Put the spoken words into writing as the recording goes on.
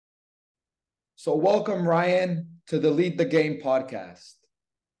So, welcome, Ryan, to the Lead the Game podcast.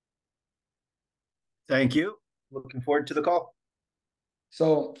 Thank you. Looking forward to the call.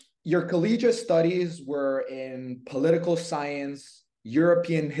 So, your collegiate studies were in political science,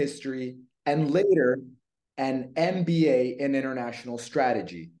 European history, and later an MBA in international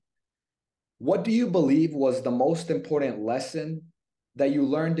strategy. What do you believe was the most important lesson that you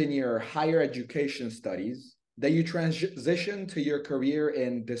learned in your higher education studies that you transitioned to your career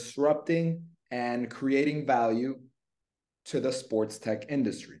in disrupting and creating value to the sports tech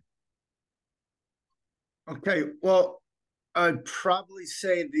industry? Okay, well, I'd probably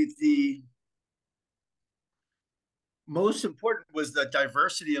say the most important was the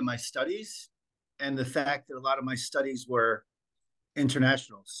diversity of my studies and the fact that a lot of my studies were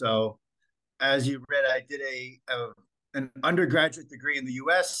international. So, as you read, I did an undergraduate degree in the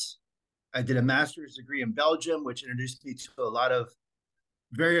U.S. I did a master's degree in Belgium, which introduced me to a lot of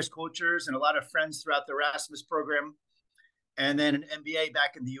various cultures and a lot of friends throughout the Erasmus program. And then an MBA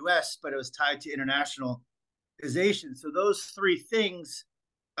back in the U.S., but it was tied to internationalization. So those three things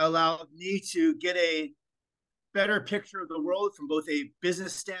allowed me to get a better picture of the world from both a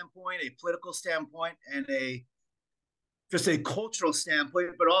business standpoint, a political standpoint, and a just a cultural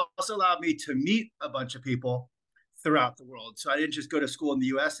standpoint, but also allowed me to meet a bunch of people throughout the world. So I didn't just go to school in the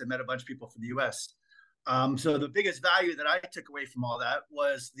US, I met a bunch of people from the US. So the biggest value that I took away from all that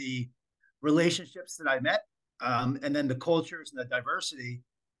was the relationships that I met, and then the cultures and the diversity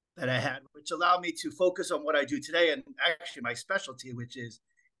that I had, which allowed me to focus on what I do today and actually my specialty, which is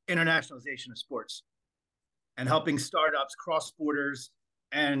internationalization of sports and helping startups cross borders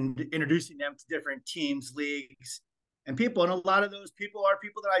and introducing them to different teams, leagues, and people. And a lot of those people are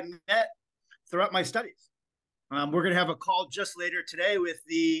people that I met throughout my studies. We're going to have a call just later today with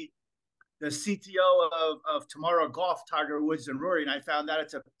the CTO of Tomorrow Golf, Tiger Woods and Rory. And I found out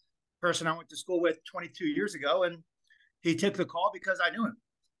it's a person I went to school with 22 years ago. And he took the call because I knew him.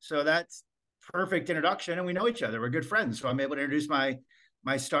 So that's perfect introduction. And we know each other. We're good friends. So I'm able to introduce my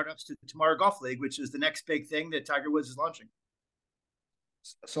startups to Tomorrow Golf League, which is the next big thing that Tiger Woods is launching.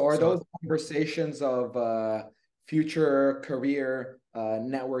 So, are those conversations of future career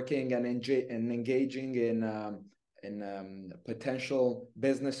networking and engaging in potential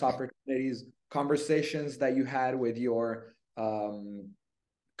business opportunities, conversations that you had with your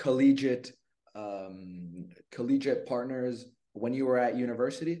collegiate partners when you were at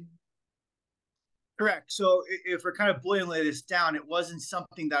university? Correct. So if we're kind of boiling this down, it wasn't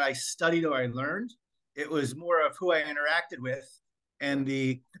something that I studied or I learned. It was more of who I interacted with and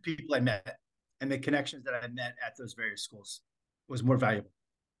the people I met and the connections that I met at those various schools was more valuable.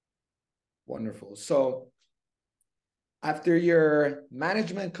 Wonderful. So after your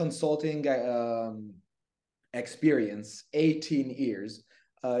management consulting experience, 18 years,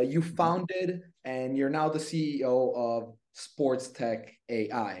 you founded and you're now the CEO of Sports Tech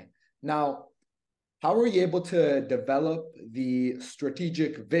AI. Now, how were you able to develop the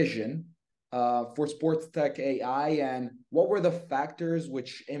strategic vision for Sports Tech AI, and what were the factors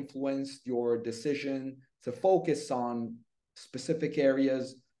which influenced your decision to focus on specific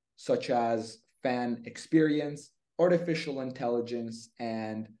areas such as fan experience, artificial intelligence,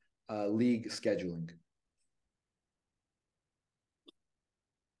 and league scheduling?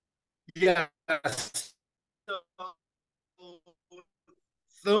 Yeah. So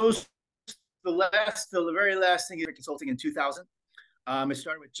those the very last thing is consulting in 2000. It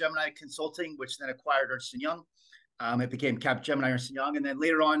started with Gemini Consulting, which then acquired Ernst & Young. It became Capgemini Ernst & Young. And then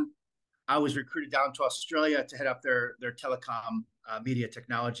later on, I was recruited down to Australia to head up their telecom media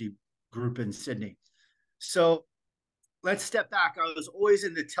technology group in Sydney. So let's step back. I was always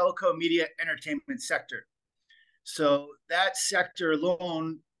in the telecom media entertainment sector. So that sector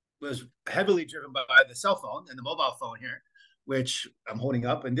alone was heavily driven by the cell phone and the mobile phone here, which I'm holding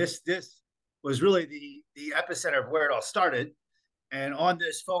up. And this was really the epicenter of where it all started. And on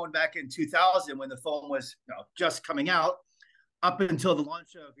this phone back in 2000, when the phone was just coming out, up until the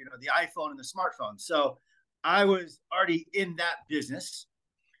launch of the iPhone and the smartphone. So I was already in that business,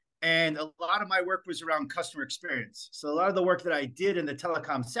 and a lot of my work was around customer experience. So a lot of the work that I did in the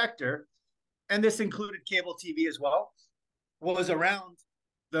telecom sector, and this included cable TV as well, was around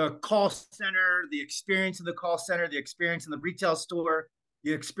the call center, the experience in the call center, the experience in the retail store,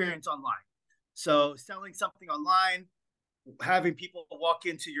 the experience online. So selling something online, having people walk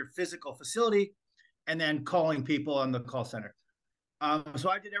into your physical facility, and then calling people on the call center. So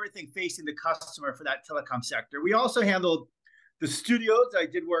I did everything facing the customer for that telecom sector. We also handled the studios. I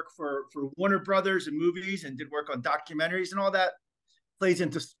did work for Warner Brothers and movies, and did work on documentaries, and all that plays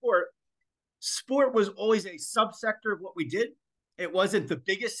into sport. Sport was always a subsector of what we did, It wasn't the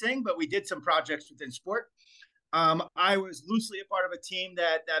biggest thing, but we did some projects within sport. I was loosely a part of a team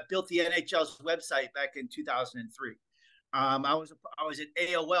that built the NHL's website back in 2003. I was at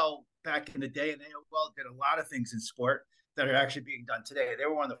AOL back in the day, and AOL did a lot of things in sport that are actually being done today. They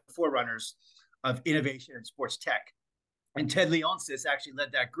were one of the forerunners of innovation in sports tech. And Ted Leonsis actually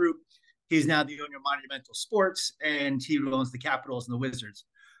led that group. He's now the owner of Monumental Sports, and he owns the Capitals and the Wizards.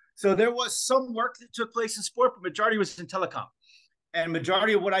 So there was some work that took place in sport, but majority was in telecom. And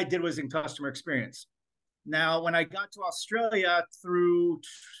majority of what I did was in customer experience. Now, when I got to Australia through,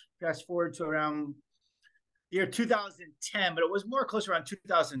 fast forward to around year 2010, but it was more closer around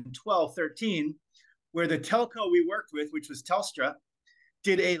 2012, 13, where the telco we worked with, which was Telstra,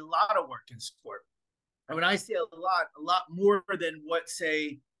 did a lot of work in sport. And when I say a lot more than what,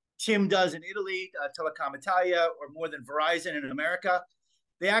 say, Tim does in Italy, Telecom Italia, or more than Verizon in America,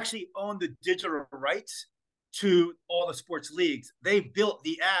 they actually own the digital rights to all the sports leagues. They built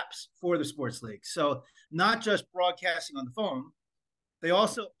the apps for the sports leagues. So not just broadcasting on the phone, they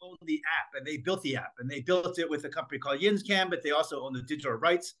also own the app, and they built the app, and they built it with a company called Yinscam, but they also own the digital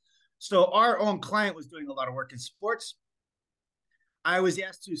rights. So our own client was doing a lot of work in sports. I was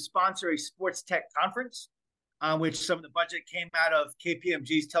asked to sponsor a sports tech conference, which some of the budget came out of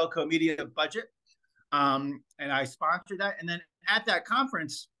KPMG's telco media budget. And I sponsored that. And then at that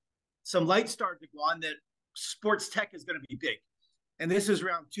conference, some lights started to go on that sports tech is going to be big. And this was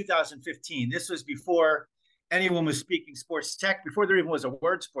around 2015. This was before anyone was speaking sports tech, before there even was a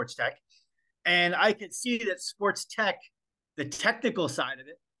word sports tech. And I could see that sports tech, the technical side of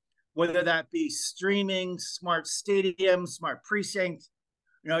it, whether that be streaming, smart stadium, smart precinct,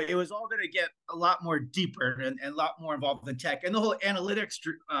 it was all going to get a lot more deeper and a lot more involved in tech. And the whole analytics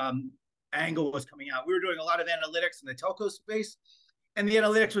angle was coming out. We were doing a lot of analytics in the telco space, and the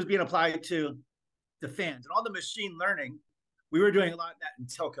analytics was being applied to the fans. And all the machine learning, we were doing a lot of that in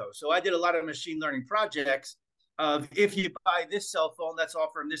telco. So I did a lot of machine learning projects of, if you buy this cell phone, let's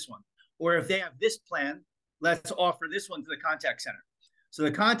offer them this one. Or if they have this plan, let's offer this one to the contact center. So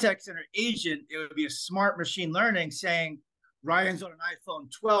the contact center agent, it would be a smart machine learning saying, Ryan's on an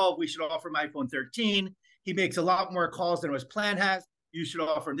iPhone 12, we should offer him iPhone 13. He makes a lot more calls than his plan has. You should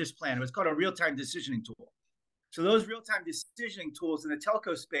offer him this plan. It was called a real-time decisioning tool. So those real-time decisioning tools in the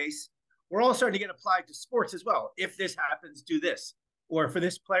telco space were all starting to get applied to sports as well. If this happens, do this. Or for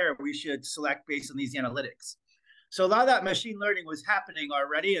this player, we should select based on these analytics. So a lot of that machine learning was happening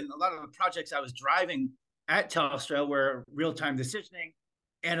already. And a lot of the projects I was driving at Telstra were real-time decisioning,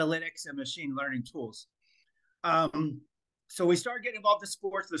 analytics, and machine learning tools. So we started getting involved in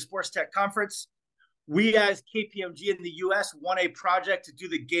sports, the Sports Tech Conference. We, as KPMG in the US, won a project to do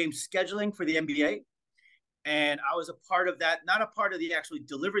the game scheduling for the NBA. And I was a part of that, not a part of the actually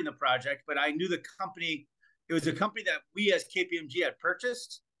delivering the project, but I knew the company. It was a company that we, as KPMG, had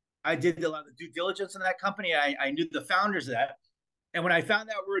purchased. I did a lot of the due diligence on that company. I knew the founders of that. And when I found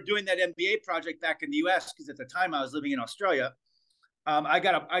out we were doing that NBA project back in the US, because at the time I was living in Australia, I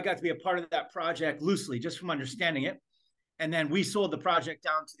got to be a part of that project loosely, just from understanding it. And then we sold the project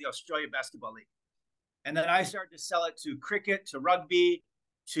down to the Australia Basketball League. And then I started to sell it to cricket, to rugby,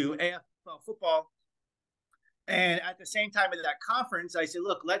 to AFL football. And at the same time at that conference, I said,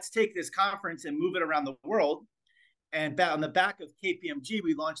 look, let's take this conference and move it around the world. And on the back of KPMG,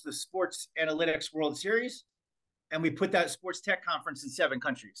 we launched the Sports Analytics World Series. And we put that sports tech conference in 7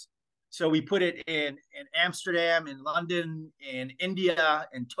 countries. So we put it in Amsterdam, in London, in India,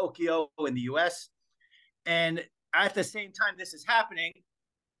 in Tokyo, in the US. And at the same time this is happening,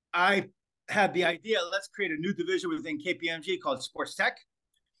 I had the idea, let's create a new division within KPMG called Sports Tech.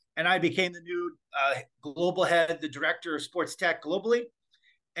 And I became the new global head, the director of sports tech globally.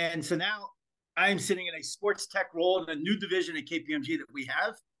 And so now I'm sitting in a sports tech role in a new division at KPMG that we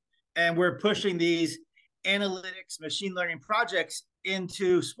have. And we're pushing these analytics, machine learning projects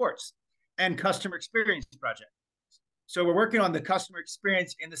into sports and customer experience projects. So we're working on the customer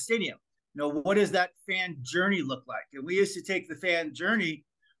experience in the stadium. What does that fan journey look like? And we used to take the fan journey.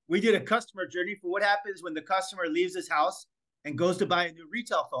 We did a customer journey for what happens when the customer leaves his house and goes to buy a new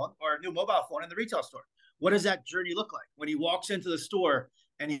retail phone or a new mobile phone in the retail store. What does that journey look like? When he walks into the store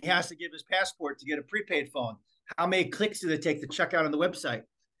and he has to give his passport to get a prepaid phone, how many clicks does it take to check out on the website?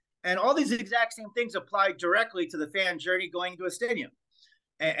 And all these exact same things apply directly to the fan journey going to a stadium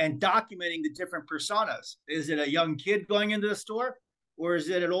and documenting the different personas. Is it a young kid going into the store, or is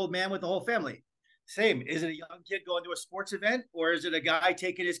it an old man with the whole family? Same. Is it a young kid going to a sports event, or is it a guy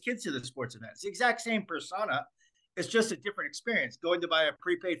taking his kids to the sports event? It's the exact same persona. It's just a different experience, going to buy a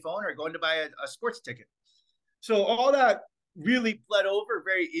prepaid phone or going to buy a sports ticket. So all that really bled over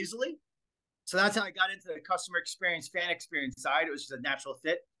very easily So that's how I got into the customer experience, fan experience side. It was just a natural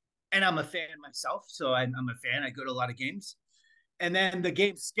fit. And I'm a fan myself. So I'm a fan. I go to a lot of games. And then the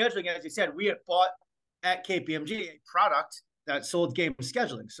game scheduling, as you said, we had bought at KPMG a product that sold game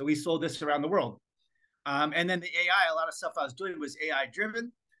scheduling. So we sold this around the world. And then the AI, a lot of stuff I was doing was AI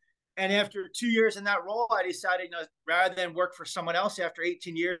driven. And after 2 years in that role, I decided, rather than work for someone else after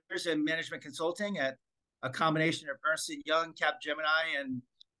 18 years in management consulting at a combination of Ernst & Young, Capgemini,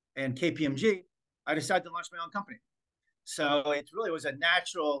 and KPMG, I decided to launch my own company. So it really was a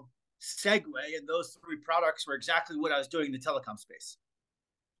natural segue, and those three products were exactly what I was doing in the telecom space.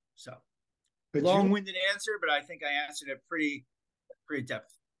 So long-winded answer, but I think I answered it pretty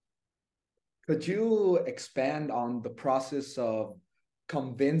depth. Could you expand on the process of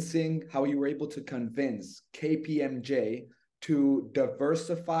convincing, how you were able to convince KPMG to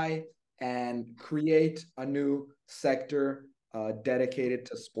diversify and create a new sector dedicated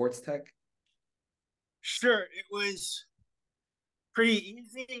to sports tech? Sure. It was pretty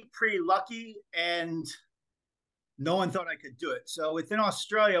easy, pretty lucky, and no one thought I could do it. So within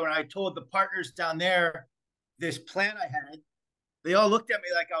Australia, when I told the partners down there this plan I had, they all looked at me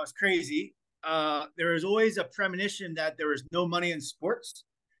like I was crazy. There was always a premonition that there was no money in sports,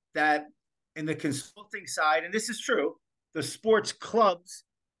 that in the consulting side, and this is true, the sports clubs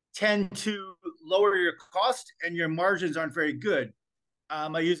tend to lower your cost and your margins aren't very good.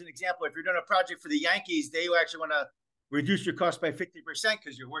 I use an example. If you're doing a project for the Yankees, they actually want to reduce your cost by 50%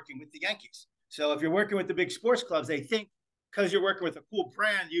 because you're working with the Yankees. So if you're working with the big sports clubs, they think because you're working with a cool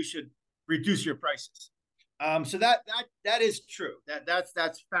brand, you should reduce your prices. So that is true.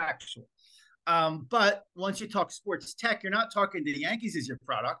 That's factual. But once you talk sports tech, you're not talking the Yankees as your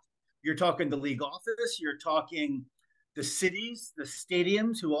product. You're talking the league office. You're talking the cities, the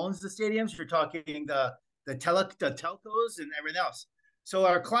stadiums, who owns the stadiums. You're talking the telcos and everything else. So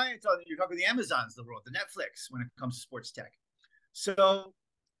our clients, you're talking the Amazons of the world, the Netflix when it comes to sports tech. So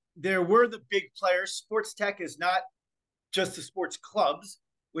there were the big players. Sports tech is not just the sports clubs,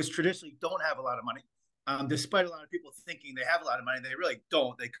 which traditionally don't have a lot of money. Despite a lot of people thinking they have a lot of money, they really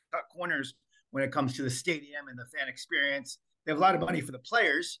don't. They cut corners when it comes to the stadium and the fan experience. They have a lot of money for the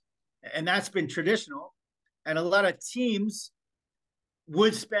players, and that's been traditional. And a lot of teams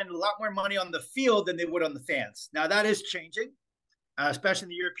would spend a lot more money on the field than they would on the fans. Now, that is changing, especially in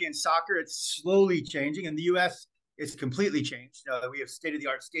the European soccer. It's slowly changing. In the U.S., it's completely changed. We have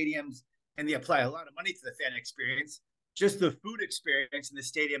state-of-the-art stadiums, and they apply a lot of money to the fan experience. Just the food experience in the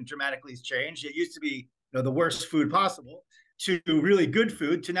stadium dramatically has changed. It used to be the worst food possible to really good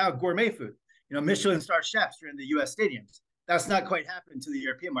food to now gourmet food. Michelin star chefs are in the U.S. stadiums. That's not quite happened to the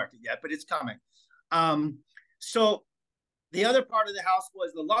European market yet, but it's coming. So the other part of the house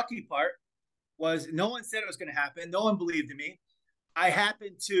was the lucky part was no one said it was going to happen. No one believed in me. I sat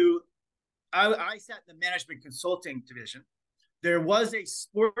in the management consulting division. There was a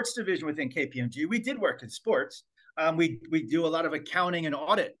sports division within KPMG. We did work in sports. We do a lot of accounting and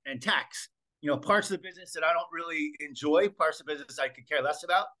audit and tax. Parts of the business that I don't really enjoy, parts of the business I could care less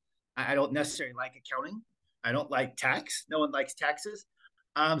about. I don't necessarily like accounting. I don't like tax. No one likes taxes.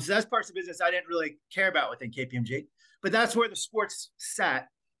 So that's parts of the business I didn't really care about within KPMG. But that's where the sports sat.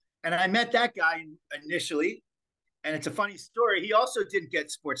 And I met that guy initially. And it's a funny story. He also didn't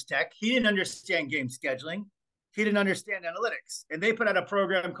get sports tech. He didn't understand game scheduling. He didn't understand analytics. And they put out a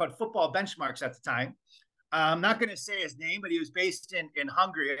program called Football Benchmarks at the time. I'm not going to say his name, but he was based in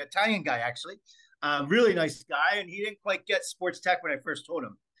Hungary, an Italian guy, actually. Really nice guy. And he didn't quite get sports tech when I first told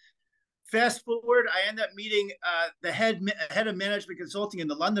him. Fast forward, I end up meeting the head of management consulting in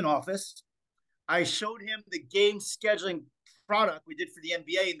the London office. I showed him the game scheduling product we did for the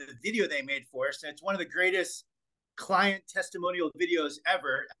NBA and the video they made for us. And it's one of the greatest client testimonial videos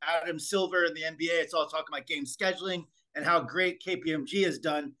ever. Adam Silver in the NBA, it's all talking about game scheduling and how great KPMG has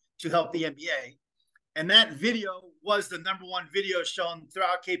done to help the NBA. And that video was the #1 video shown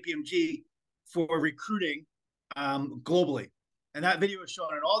throughout KPMG for recruiting globally. And that video was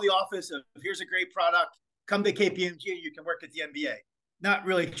shown in all the office of, here's a great product, come to KPMG, you can work at the NBA. Not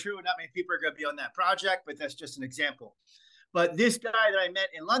really true. Not many people are going to be on that project, but that's just an example. But this guy that I met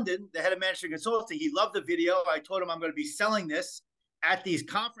in London, the head of management consulting, he loved the video. I told him I'm going to be selling this at these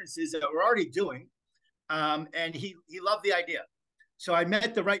conferences that we're already doing. And he loved the idea. So I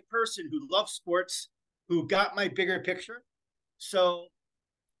met the right person who loves sports, who got my bigger picture. So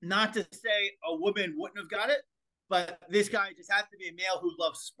not to say a woman wouldn't have got it, but this guy just happened to be a male who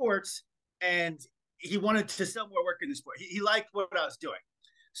loves sports, and he wanted to sell more work in the sport. He liked what I was doing.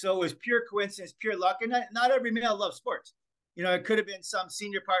 So it was pure coincidence, pure luck. And not every male loves sports. It could have been some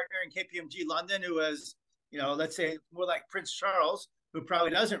senior partner in KPMG London who was, let's say more like Prince Charles, who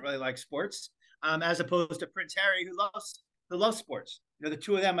probably doesn't really like sports. as opposed to Prince Harry, who loves sports. You know, the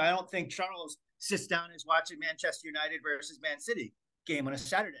two of them. I don't think Charles sits down and is watching Manchester United versus Man City game on a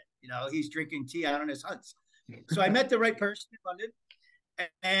Saturday. You know, he's drinking tea out on his hunts. So I met the right person in London,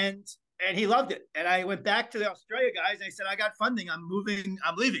 and he loved it. And I went back to the Australia guys and I said, I got funding. I'm leaving.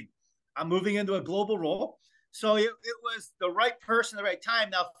 I'm moving into a global role. So it was the right person, the right time.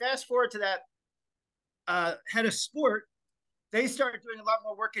 Now, fast forward to that head of sport, they started doing a lot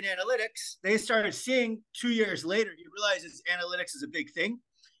more work in analytics. They started seeing 2 years later, he realizes analytics is a big thing.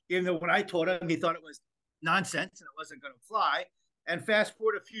 Even though when I told him, he thought it was nonsense and it wasn't going to fly. And fast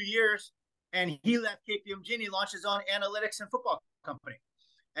forward a few years, and he left KPMG and he launched his own analytics and football company.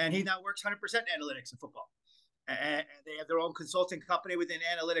 And he now works 100% analytics and football. And they have their own consulting company within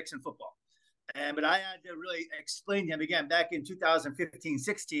analytics and football. But I had to really explain to him again back in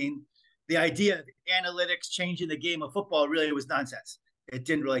 2015-16, the idea of analytics changing the game of football really was nonsense. It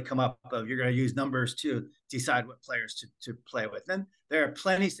didn't really come up of you're going to use numbers to decide what players to play with. And there are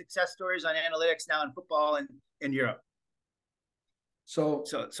plenty of success stories on analytics now in football and in Europe. So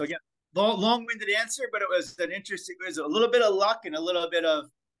yeah, long-winded answer, but it was a little bit of luck and a little bit of,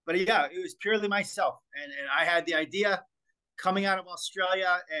 but yeah, it was purely myself. And I had the idea coming out of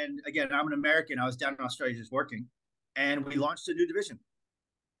Australia. And again, I'm an American. I was down in Australia just working, and we launched a new division.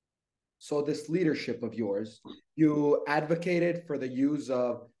 So this leadership of yours, you advocated for the use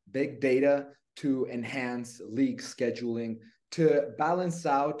of big data to enhance league scheduling, to balance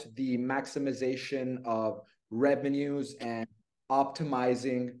out the maximization of revenues and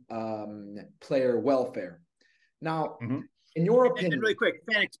optimizing player welfare. Now, in your opinion, and really quick,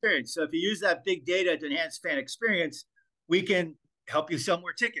 fan experience. So if you use that big data to enhance fan experience, we can help you sell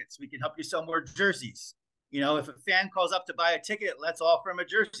more tickets. We can help you sell more jerseys. You know, if a fan calls up to buy a ticket, let's offer him a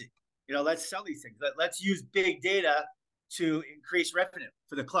jersey. You know, let's sell these things. Let's use big data to increase revenue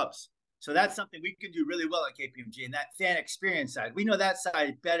for the clubs. So that's something we can do really well at KPMG. And that fan experience side, we know that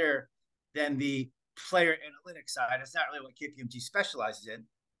side better than the player analytics side. It's not really what KPMG specializes in.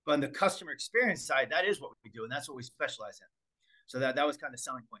 But on the customer experience side, that is what we do. And that's what we specialize in. So that was kind of the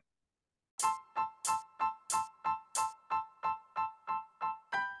selling point.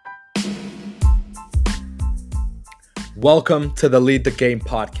 Welcome to the Lead the Game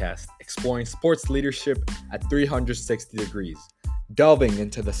podcast, exploring sports leadership at 360 degrees, delving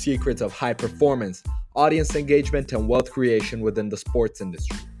into the secrets of high performance, audience engagement, and wealth creation within the sports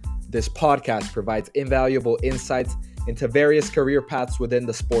industry. This podcast provides invaluable insights into various career paths within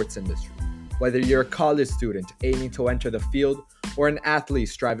the sports industry. Whether you're a college student aiming to enter the field or an athlete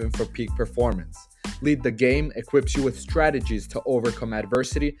striving for peak performance, Lead the Game equips you with strategies to overcome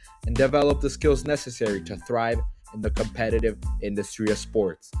adversity and develop the skills necessary to thrive in the competitive industry of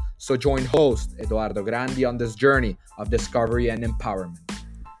sports. So join host Eduardo Grandi on this journey of discovery and empowerment.